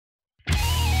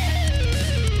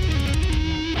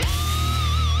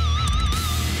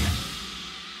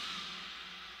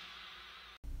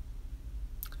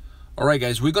Alright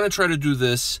guys, we're going to try to do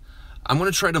this. I'm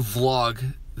going to try to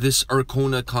vlog this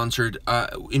Arkona concert.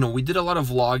 You know, we did a lot of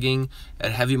vlogging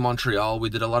at Heavy Montreal.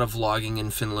 We did a lot of vlogging in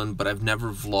Finland, but I've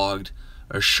never vlogged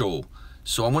a show.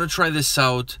 So I'm going to try this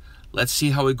out. Let's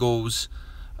see how it goes.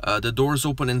 The doors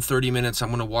open in 30 minutes. I'm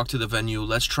going to walk to the venue.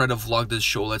 Let's try to vlog this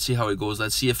show. Let's see how it goes.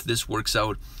 Let's see if this works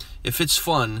out. If it's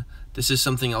fun, this is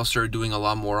something I'll start doing a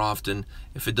lot more often.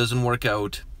 If it doesn't work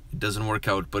out, it doesn't work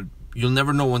out. But you'll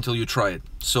never know until you try it.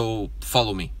 So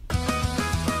follow me.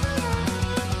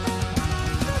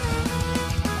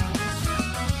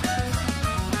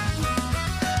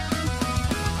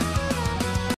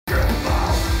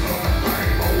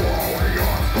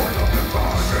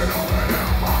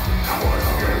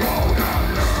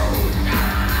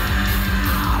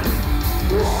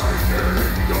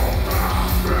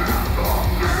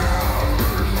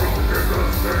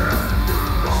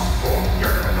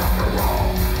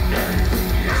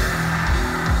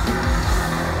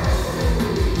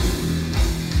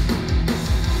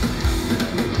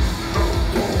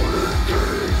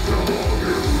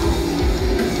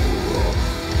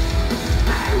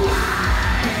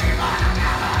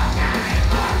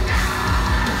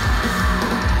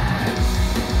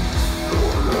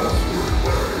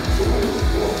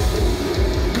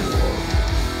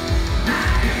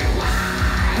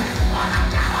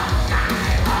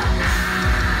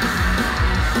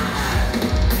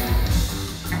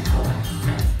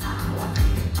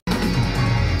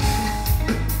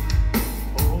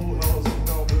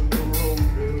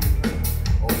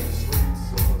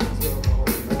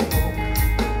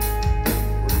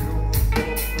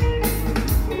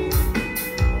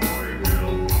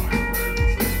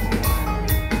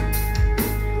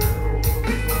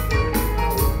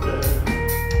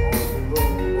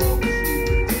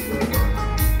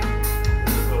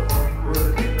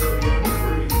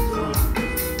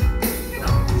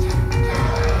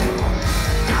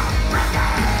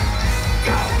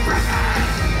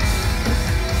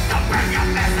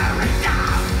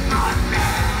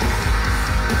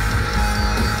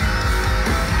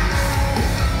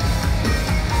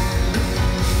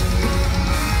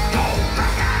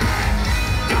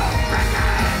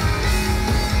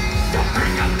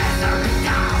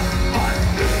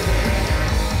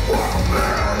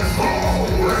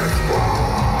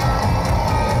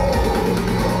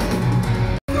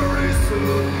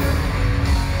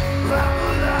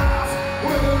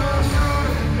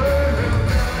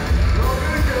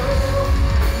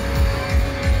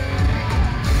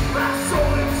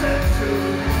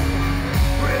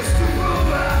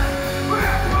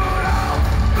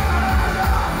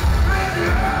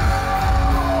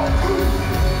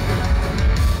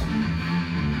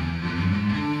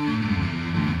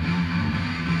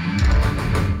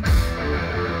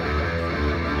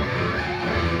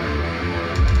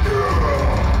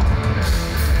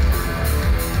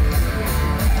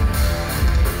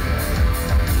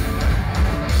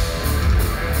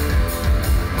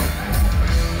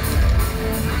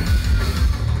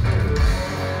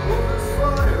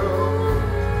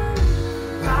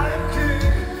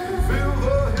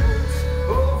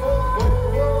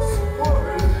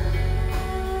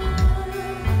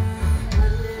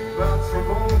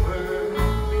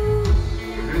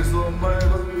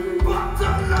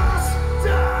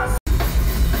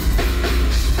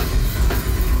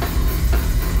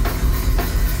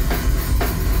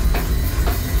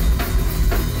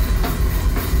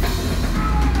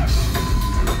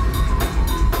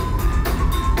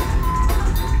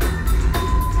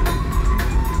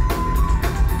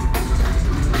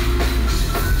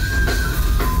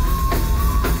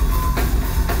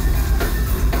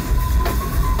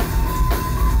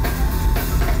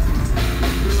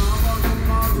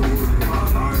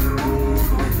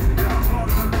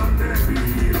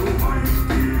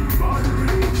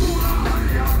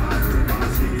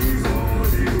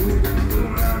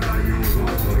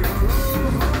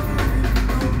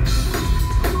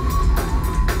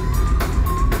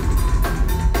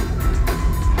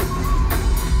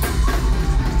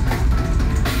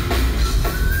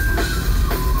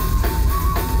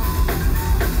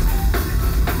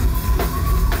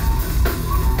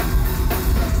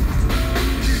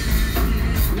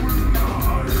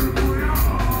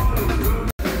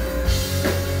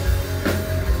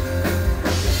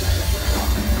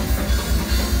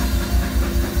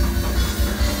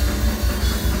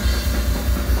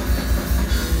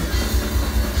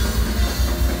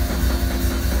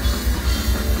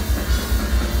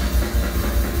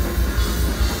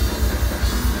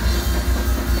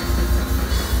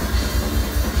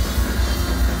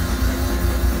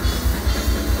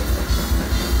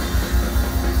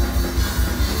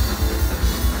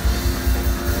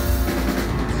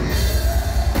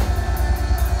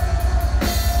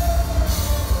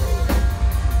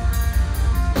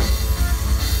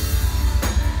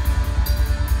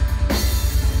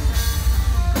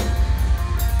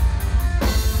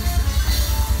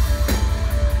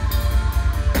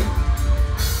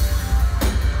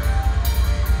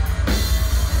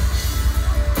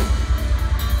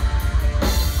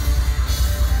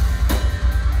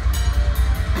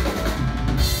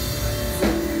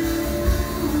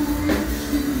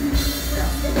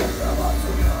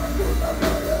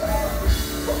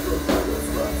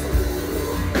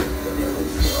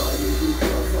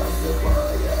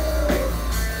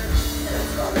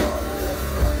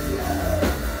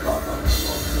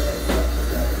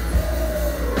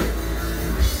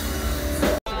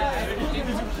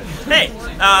 Hey,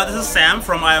 this is Sam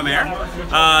from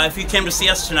A&P-REACTS. If you came to see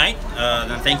us tonight,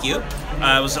 then thank you.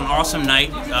 It was an awesome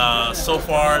night. So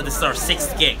far, this is our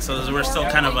 6th gig, so we're still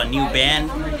kind of a new band,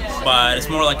 but it's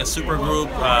more like a super group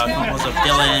composed of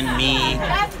Dylan, me,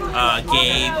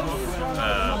 Gabe,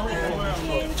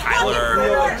 Tyler,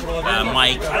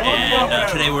 Mike,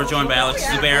 and today we're joined by Alex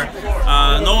Zubair.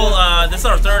 Noel, this is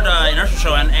our 3rd inertial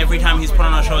show, and every time he's put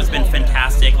on a show, it's been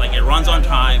fantastic. Like, it runs on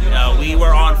time. We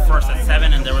were on first at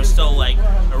 7, and there was still like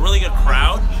a really good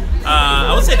crowd.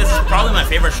 I would say this is probably my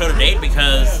favorite show to date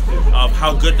because of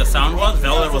how good the sound was.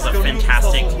 Velvet was a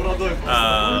fantastic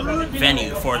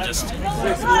venue for just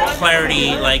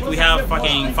clarity. Like, we have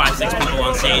fucking 5-6 people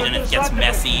on stage and it gets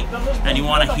messy and you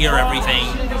want to hear everything.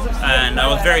 And I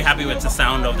was very happy with the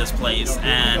sound of this place,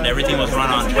 and everything was run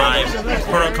on time.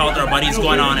 Protocol, our buddies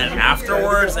going on it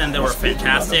afterwards, and they were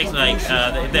fantastic. Like,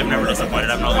 they've never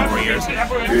disappointed. I've known them for years.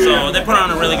 So they put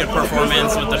on a really good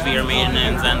performance with the beer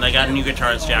maintenance, and they got a new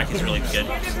guitarist, Jack. He's really good.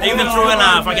 They even threw in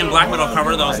a fucking black metal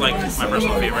cover that was like my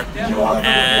personal favorite.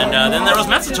 And then there was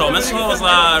Metsatöll. Metsatöll was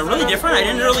really different. I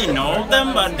didn't really know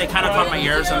them, but they kind of caught my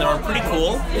ears, and they were pretty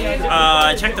cool.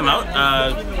 I checked them out.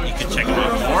 You could check them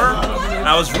out more.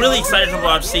 I was really excited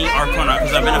about seeing Arkona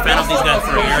because I've been a fan of these guys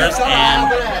for years, and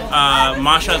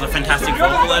Masha is a fantastic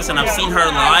vocalist, and I've seen her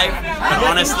live, but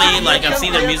honestly, like, I've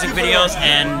seen their music videos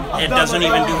and it doesn't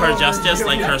even do her justice.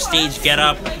 Like, her stage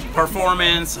get-up,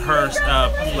 performance, her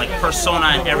like persona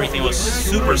and everything was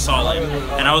super solid,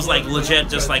 and I was like legit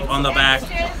just like on the back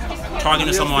talking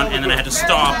to someone, and then I had to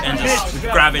stop and just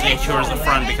gravitate towards the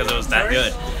front because it was that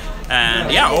good.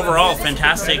 And yeah, overall,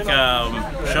 fantastic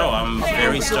show. I'm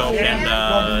very stoked,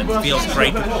 and it feels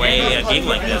great to play a gig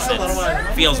like this. It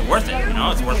feels worth it, you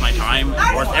know? It's worth my time,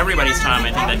 worth everybody's time,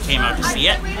 I think, that came out to see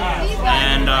it.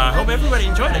 And I hope everybody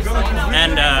enjoyed it.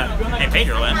 And hey,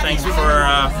 Pedro, man, thanks for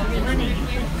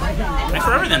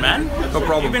everything, man. No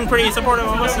problem. You've been pretty supportive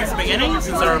of us since the beginning,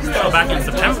 since our show back in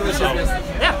September, so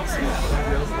yeah.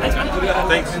 Thanks, man.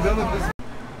 Thanks.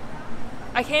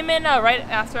 I came in right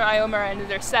after A&P-REACTS ended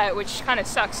their set, which kind of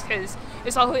sucks because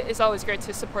it's always great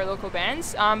to support local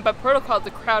bands. But Protocol,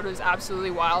 the crowd was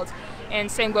absolutely wild, and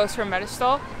same goes for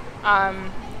Metsatöll.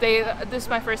 This is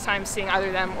my first time seeing either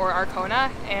them or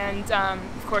Arkona, and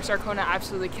of course Arkona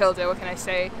absolutely killed it. What can I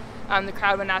say? The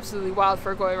crowd went absolutely wild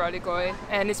for Goy Rada Goy,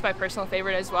 and it's my personal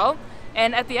favorite as well.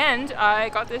 And at the end, I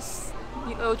got this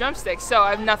little drumstick, so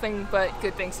I have nothing but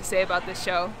good things to say about this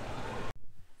show.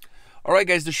 Alright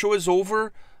guys, the show is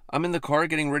over. I'm in the car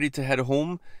getting ready to head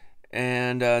home.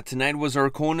 And tonight was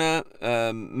Arkona,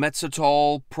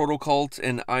 Metsatöll, Protocol,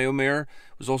 and A&P-REACTS.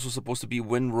 It was also supposed to be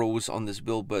Windrose on this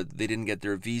bill, but they didn't get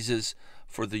their visas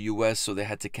for the US, so they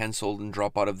had to cancel and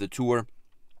drop out of the tour.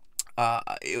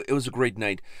 It was a great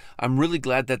night. I'm really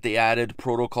glad that they added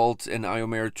Protocol and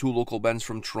A&P-REACTS, 2 local bands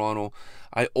from Toronto.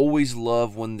 I always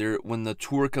love when the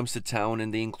tour comes to town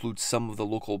and they include some of the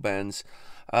local bands.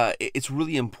 It's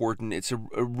really important. It's a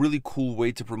really cool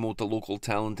way to promote the local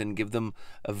talent and give them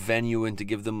a venue and to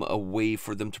give them a way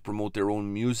for them to promote their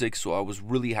own music. So I was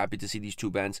really happy to see these 2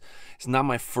 bands. It's not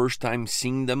my first time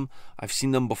seeing them. I've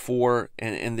seen them before,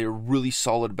 and they're really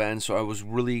solid bands. So I was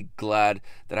really glad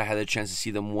that I had a chance to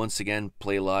see them once again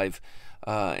play live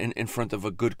in front of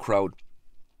a good crowd.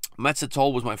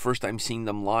 Metsatöll was my first time seeing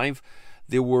them live.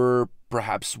 They were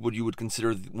perhaps what you would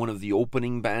consider one of the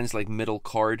opening bands, like middle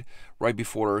card, right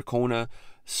before Arkona.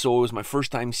 So it was my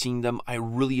first time seeing them. I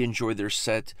really enjoyed their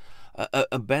set.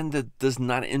 A band that does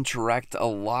not interact a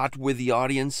lot with the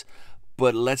audience,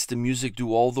 but lets the music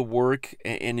do all the work,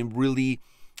 and it really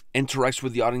interacts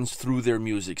with the audience through their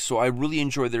music. So I really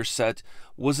enjoyed their set.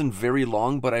 Wasn't very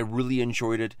long, but I really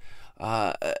enjoyed it.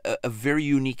 A very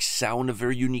unique sound, a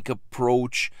very unique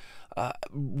approach.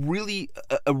 Really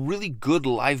a really good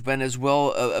live band as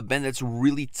well, a band that's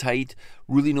really tight,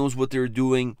 really knows what they're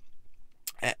doing.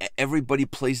 Everybody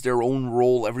plays their own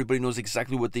role, everybody knows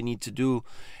exactly what they need to do,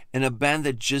 and a band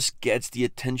that just gets the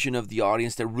attention of the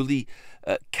audience, that really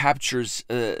captures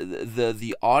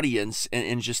the audience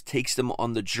and just takes them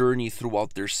on the journey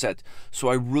throughout their set. So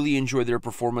I really enjoy their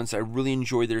performance. I really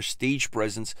enjoy their stage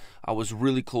presence. I was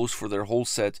really close for their whole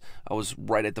set. I was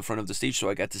right at the front of the stage, so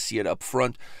I got to see it up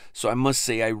front. So I must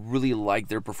say I really liked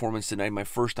their performance tonight. My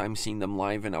first time seeing them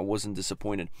live, and I wasn't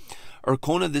disappointed.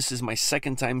 Arkona, this is my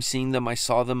 2nd time seeing them. I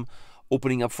saw them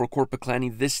opening up for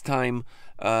Corpaclani. This time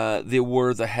they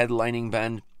were the headlining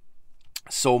band.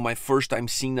 So my first time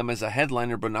seeing them as a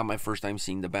headliner, but not my first time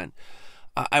seeing the band.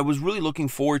 I was really looking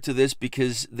forward to this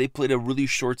because they played a really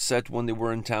short set when they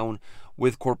were in town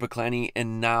with Corpaclani,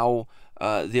 and now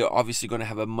they're obviously going to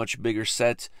have a much bigger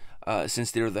set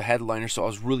since they're the headliner. So I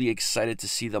was really excited to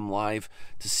see them live,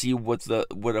 to see what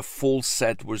a full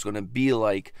set was going to be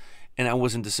like, and I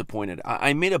wasn't disappointed.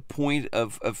 I made a point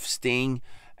of staying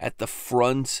at the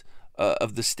front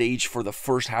of the stage for the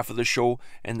first half of the show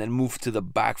and then move to the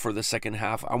back for the second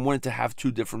half. I wanted to have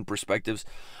two different perspectives.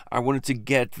 I wanted to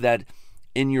get that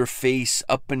in your face,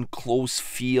 up and close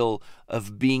feel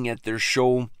of being at their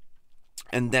show,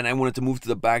 and then I wanted to move to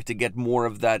the back to get more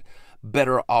of that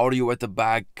better audio at the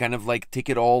back, kind of like take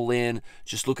it all in,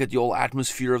 just look at the whole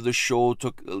atmosphere of the show,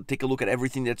 take a look at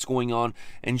everything that's going on,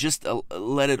 and just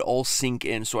let it all sink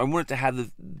in. So I wanted to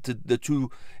have the two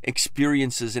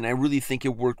experiences, and I really think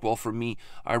it worked well for me.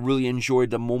 I really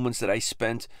enjoyed the moments that I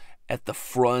spent at the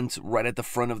front, right at the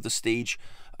front of the stage.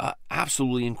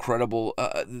 Absolutely incredible.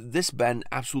 This band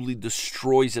absolutely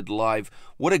destroys it live.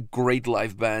 What a great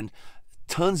live band.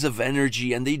 Tons of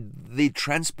energy, and they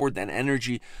transport that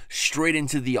energy straight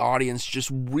into the audience. Just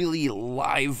really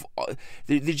live.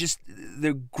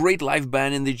 They're great live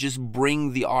band, and they just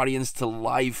bring the audience to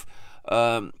life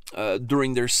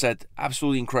during their set.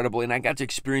 Absolutely incredible, and I got to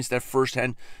experience that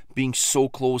firsthand, being so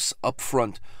close up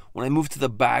front. When I moved to the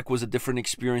back was a different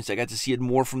experience. I got to see it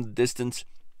more from the distance.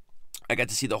 I got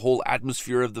to see the whole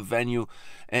atmosphere of the venue,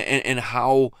 and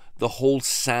how the whole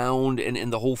sound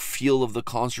and the whole feel of the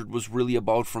concert was really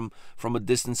about from a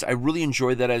distance. I really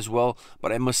enjoyed that as well,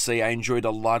 but I must say I enjoyed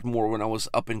a lot more when I was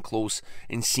up and close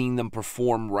and seeing them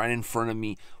perform right in front of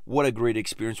me. What a great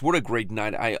experience. What a great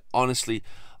night. I honestly,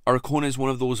 Arkona is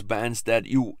one of those bands that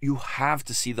you have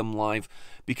to see them live,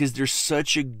 because they're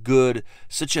such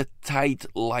a tight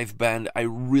live band. I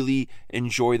really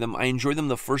enjoy them. I enjoyed them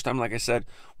the first time, like I said,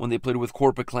 when they played with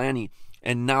Corpaclani,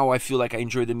 and now I feel like I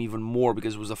enjoy them even more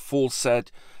because it was a full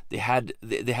set. They had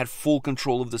full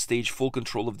control of the stage, full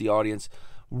control of the audience.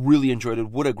 Really enjoyed it.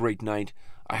 What a great night.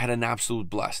 I had an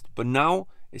absolute blast. But now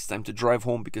it's time to drive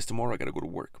home, because tomorrow I gotta go to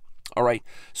work. Alright,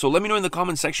 so let me know in the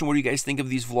comment section what you guys think of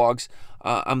these vlogs.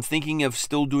 I'm thinking of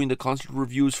still doing the concert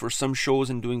reviews for some shows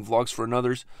and doing vlogs for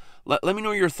others. Let me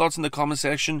know your thoughts in the comment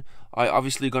section. I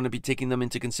obviously going to be taking them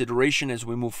into consideration as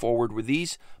we move forward with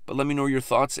these. But let me know your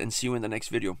thoughts, and see you in the next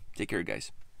video. Take care,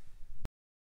 guys.